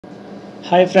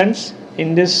Hi friends,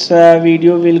 in this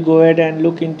video we'll go ahead and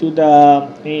look into the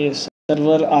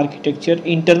server architecture,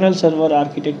 internal server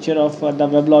architecture of the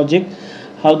Weblogic,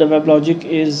 how the Weblogic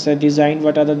is designed,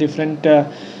 what are the different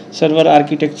server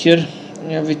architecture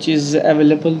which is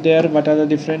available there, what are the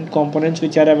different components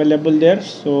which are available there.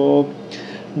 So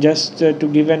just to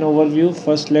give an overview,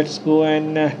 first let's go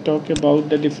and talk about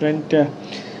the different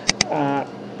uh,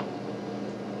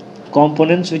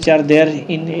 components which are there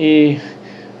in a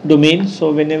domain.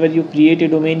 So whenever you create a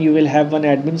domain, you will have one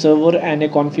admin server and a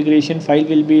configuration file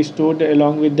will be stored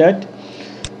along with that,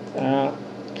 uh,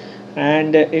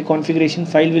 and a configuration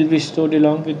file will be stored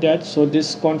along with that. So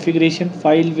this configuration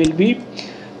file will be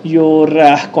your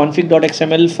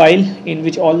config.xml file, in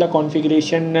which all the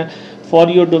configuration for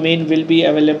your domain will be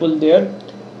available there.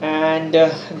 And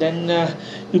then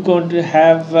you could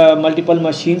have multiple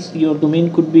machines. Your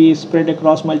domain could be spread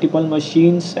across multiple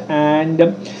machines, and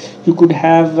you could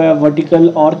have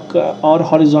vertical or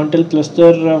horizontal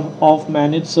cluster of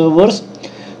managed servers.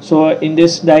 So in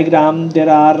this diagram there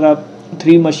are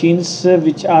three machines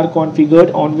which are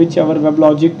configured, on which our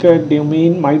WebLogic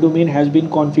domain, my domain, has been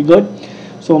configured.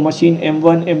 So machine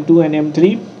M1, M2 and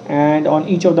M3, and on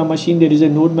each of the machine there is a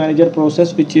node manager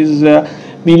process which is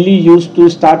mainly used to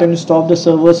start and stop the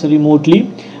servers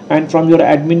remotely, and from your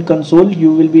admin console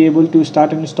you will be able to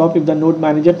start and stop if the node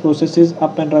manager process is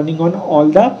up and running on all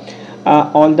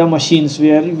the machines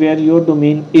where your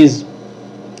domain is.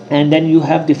 And then you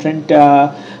have different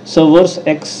servers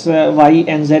X, Y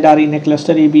and Z are in a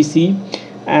cluster ABC,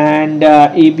 and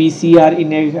ABC are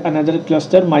in another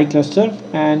cluster, my cluster,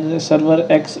 and server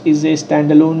X is a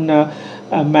standalone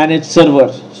managed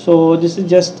server. So this is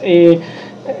just a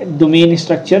domain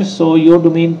structure. So your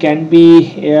domain can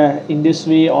be in this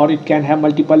way, or it can have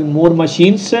multiple more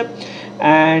machines,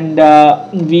 and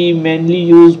we mainly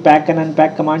use pack and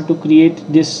unpack command to create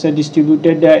this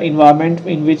distributed environment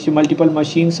in which multiple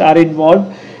machines are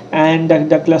involved, and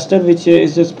the cluster which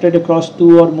is spread across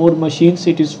two or more machines,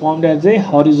 it is formed as a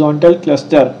horizontal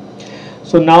cluster.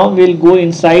 So now we'll go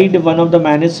inside one of the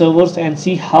managed servers and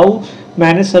see how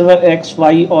managed server X,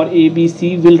 Y or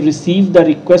ABC will receive the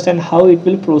request, and how it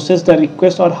will process the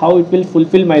request, or how it will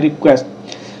fulfill my request.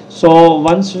 So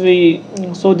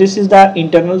this is the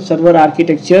internal server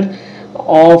architecture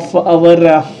of our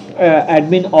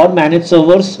admin or managed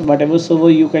servers, whatever server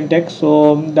you can take.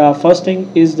 So the first thing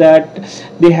is that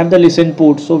they have the listen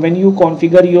port. So when you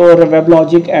configure your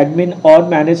WebLogic admin or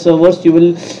managed servers, you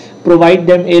will provide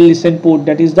them a listen port,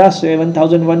 that is the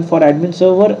 7001 for admin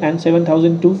server and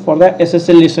 7002 for the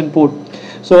SSL listen port.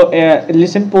 So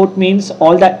listen port means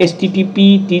all the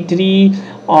HTTP, T3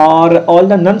 or all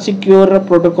the non-secure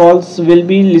protocols will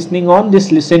be listening on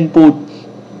this listen port.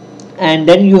 And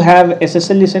then you have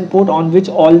SSL listen port, on which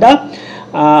all the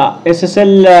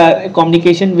SSL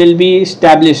communication will be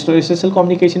established. So SSL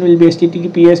communication will be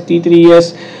HTTPS,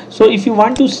 T3S. So if you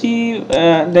want to see,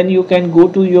 then you can go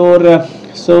to your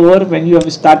server when you have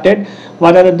started,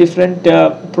 what are the different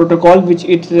protocol which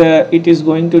it is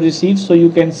going to receive. So you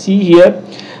can see here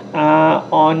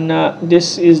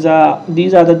these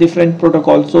are the different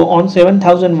protocols. So on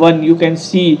 7001 you can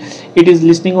see it is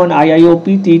listening on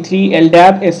IIOP, T3,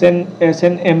 LDAP,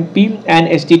 SNMP and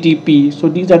HTTP. So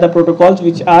these are the protocols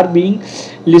which are being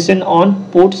listened on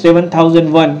port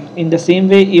 7001. In the same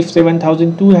way, if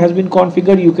 7002 has been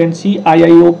configured, you can see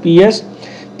IIOPS,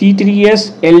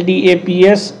 T3S,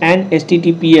 LDAPS and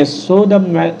HTTPS. So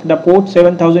the port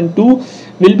 7002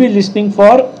 will be listening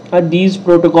for these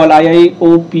protocol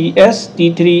IIOPS,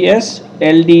 T3S,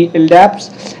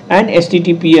 LDAPS and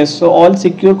HTTPS. So all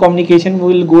secure communication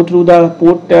will go through the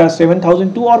port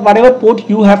 7002 or whatever port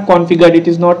you have configured. It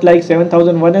is not like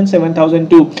 7001 and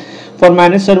 7002. For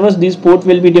managed servers, these port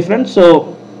will be different.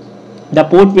 So the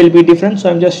port will be different. So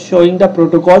I'm just showing the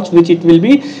protocols which it will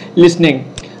be listening.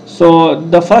 So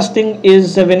the first thing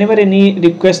is, whenever any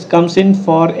request comes in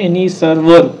for any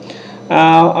server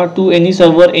or to any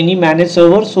server, any managed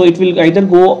server, so it will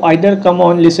either come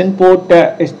on listen port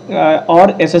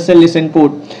or SSL listen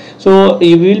port. So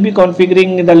you will be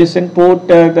configuring the listen port,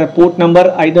 the port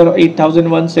number either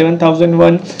 8001,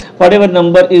 7001, whatever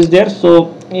number is there.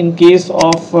 So in case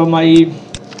of my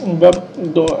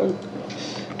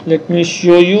let me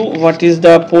show you what is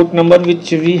the port number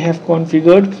which we have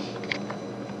configured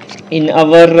in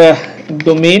our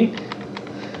domain.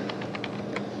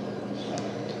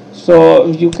 So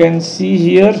you can see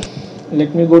here,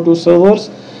 let me go to servers.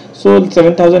 So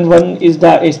 7001 is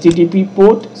the HTTP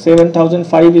port,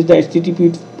 7005 is the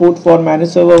HTTP port for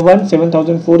managed server 1,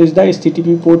 7004 is the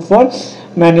HTTP port for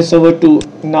managed server 2.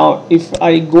 Now if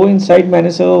I go inside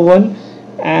managed server 1,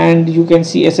 and you can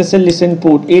see SSL listen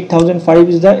port 8005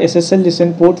 is the SSL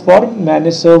listen port for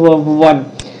managed server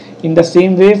 1. In the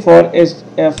same way for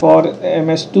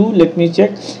MS2, let me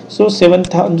check. So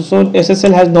 7000, so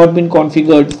SSL has not been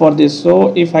configured for this.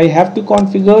 So if I have to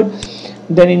configure,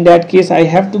 then in that case I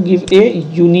have to give a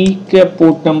unique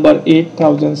port number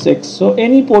 8006. So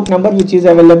any port number which is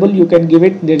available you can give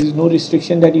it. There is no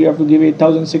restriction that you have to give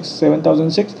 8006,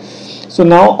 7006. So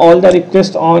now all the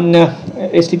requests on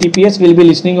HTTPS will be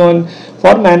listening on,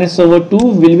 for managed server 2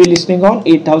 will be listening on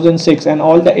 8006, and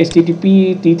all the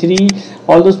HTTP, T3,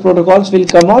 all those protocols will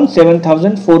come on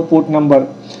 7004 port number.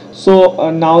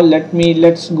 So now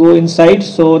let's go inside.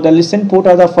 So the listen port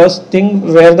are the first thing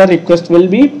where the request will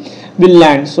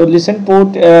land. So listen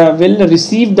port will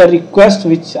receive the requests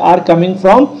which are coming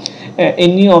from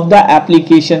any of the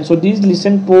application. So these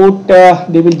listen port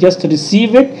they will just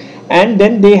receive it, and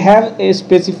then they have a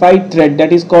specified thread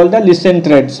that is called the listen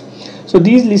threads. So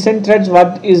these listen threads,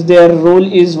 what is their role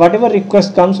is, whatever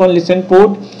request comes on listen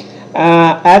port,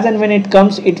 as and when it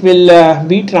comes, it will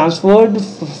be transferred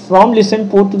from listen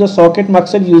port to the socket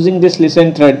mixer using this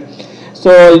listen thread.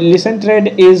 So listen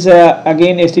thread is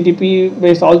again HTTP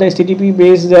based. All the HTTP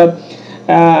based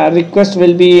request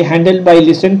will be handled by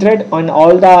listen thread, and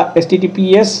all the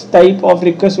HTTPS type of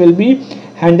request will be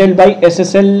handled by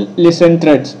SSL listen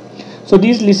threads. So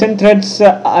these listen threads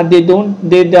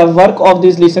the work of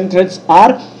these listen threads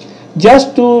are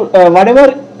just to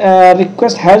whatever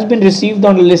request has been received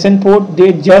on the listen port,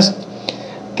 they just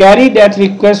carry that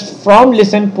request from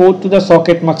listen port to the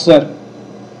socket mixer.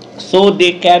 So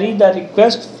they carry the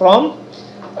request from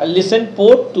listen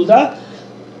port to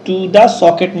the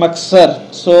socket mixer.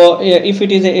 So if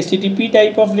it is a HTTP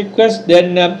type of request,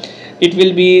 then it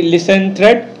will be listen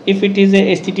thread. If it is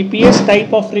a HTTPS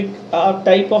type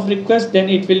of request, then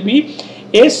it will be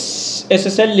a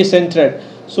SSL listen thread.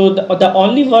 So the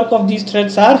only work of these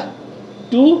threads are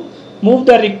to move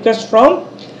the request from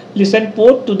listen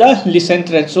port to the listen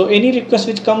thread. So any request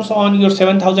which comes on your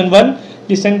 7001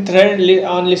 listen thread,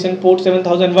 on listen port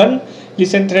 7001,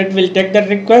 listen thread will take that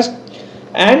request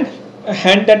and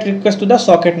hand that request to the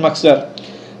socket mixer.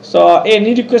 So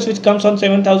any request which comes on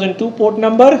 7002 port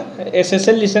number,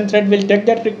 SSL listen thread will take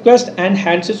that request and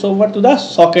hands it over to the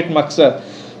socket mixer.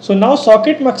 So now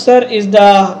socket mixer is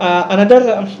the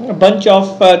another bunch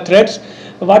of threads.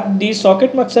 What the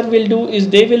socket mixer will do is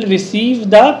they will receive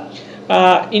the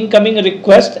incoming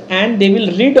request and they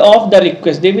will read off the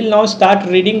request. They will now start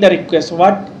reading the request.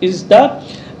 What is the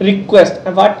request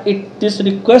and what this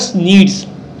request needs.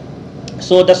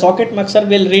 So the socket mixer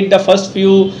will read the first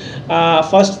few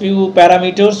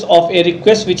parameters of a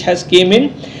request which has came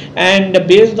in, and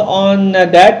based on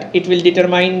that it will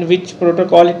determine which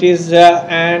protocol it is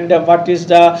and what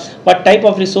type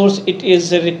of resource it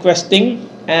is requesting.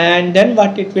 And then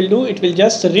what it will do, it will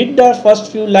just read the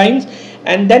first few lines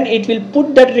and then it will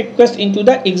put that request into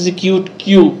the execute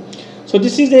queue. So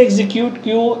this is the execute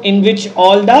queue in which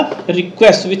all the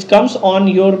requests which comes on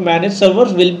your managed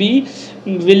servers will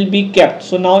be kept.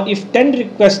 So now if 10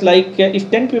 requests, like if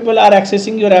 10 people are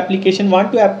accessing your application,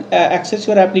 want to access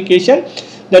your application,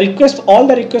 all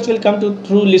the requests will come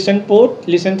through listen port.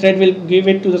 Listen thread will give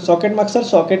it to the socket mixer.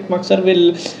 Socket mixer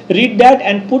will read that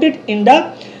and put it in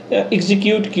the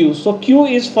execute queue. So queue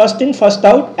is first in first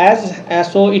out,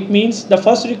 so it means the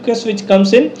first request which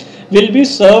comes in will be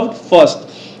served first.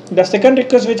 The second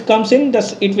request which comes in,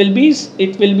 it will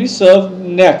be served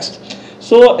next.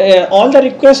 So all the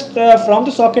requests from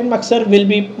the socket mixer will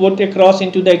be put across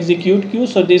into the execute queue.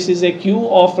 So this is a queue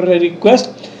of a request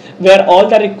where all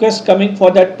the requests coming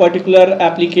for that particular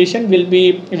application will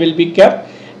be kept,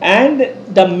 and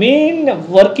the main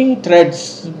working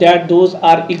threads, those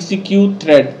are execute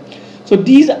thread. So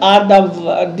these are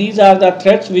the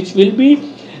threads which will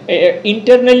be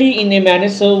internally in a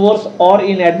managed servers or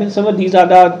in admin server. These are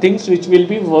the things which will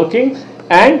be working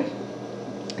and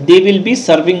they will be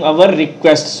serving our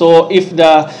request. So each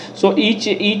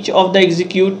of the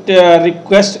execute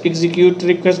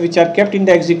requests which are kept in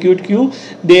the execute queue,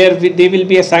 they will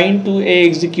be assigned to a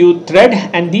execute thread,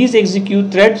 and these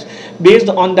execute threads, based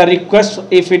on the request,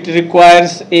 if it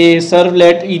requires a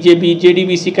servlet, EJB,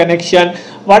 JDBC connection,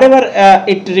 whatever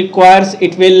it requires,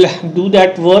 it will do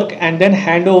that work and then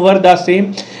hand over the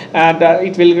same.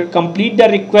 It will complete the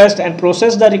request and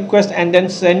process the request and then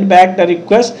send back the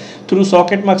request through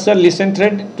socket mixer listen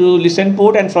thread to listen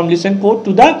port, and from listen port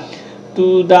to the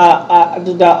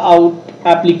out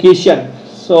application.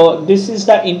 So this is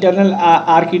the internal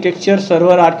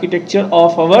server architecture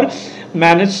of our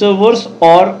managed servers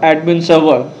or admin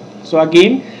server. So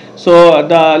again,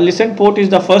 the listen port is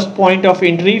the first point of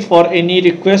entry for any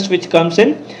request which comes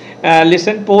in,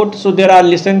 listen port, so there are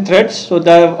listen threads. So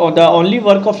the only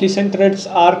work of listen threads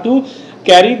are to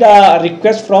carry the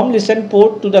request from listen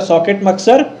port to the socket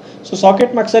muxer. So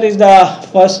socket muxer is the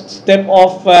first step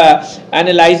of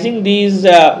analyzing these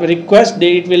requests.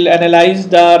 It will analyze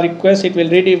the request, it will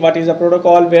read what is the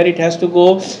protocol, where it has to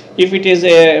go, if it is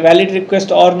a valid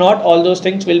request or not. All those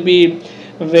things will be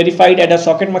verified at a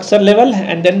socket muxer level,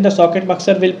 and then the socket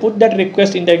muxer will put that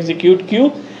request in the execute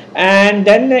queue, and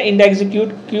then in the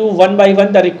execute queue, one by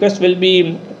one the request will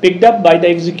be picked up by the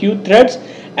execute threads,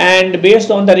 and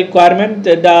based on the requirement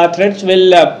the threads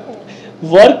will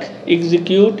work,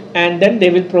 execute, and then they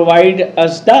will provide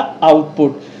us the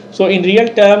output. So in real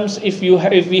terms, if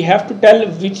we have to tell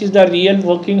which is the real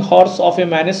working horse of a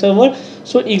managed server,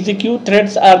 so execute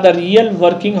threads are the real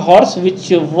working horse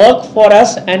which work for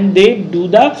us, and they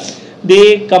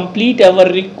complete our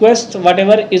request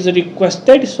whatever is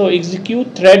requested. So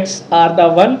execute threads are the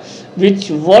one which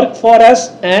work for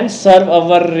us and serve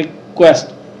our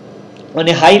request. On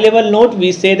a high level note,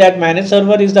 we say that managed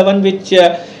server is the one which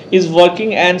is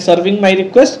working and serving my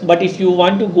request, but if you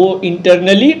want to go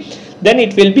internally, then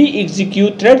it will be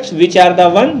execute threads, which are the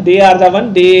one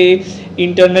they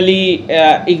internally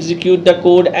execute the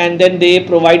code, and then they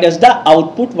provide us the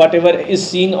output whatever is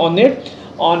seen on it,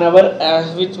 on our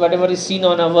whatever is seen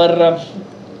on our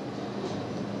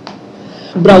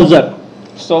browser.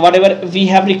 So whatever we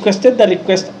have requested, the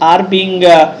requests are being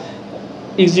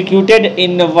executed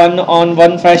in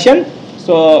one fashion.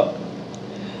 So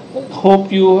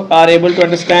hope you are able to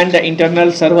understand the internal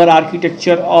server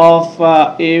architecture of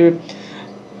a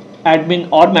admin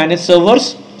or managed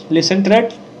servers. Listen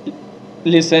thread,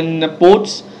 listen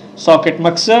ports, socket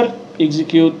muxer,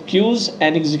 execute queues,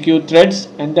 and execute threads.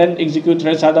 And then execute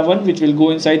threads are the one which will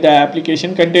go inside the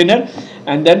application container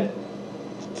and then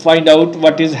find out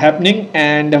what is happening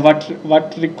and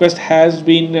what request has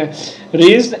been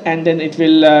raised, and then it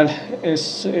will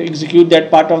execute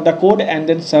that part of the code and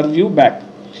then serve you back.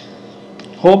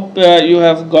 Hope you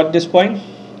have got this point.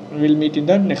 We'll meet in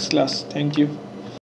the next class. Thank you.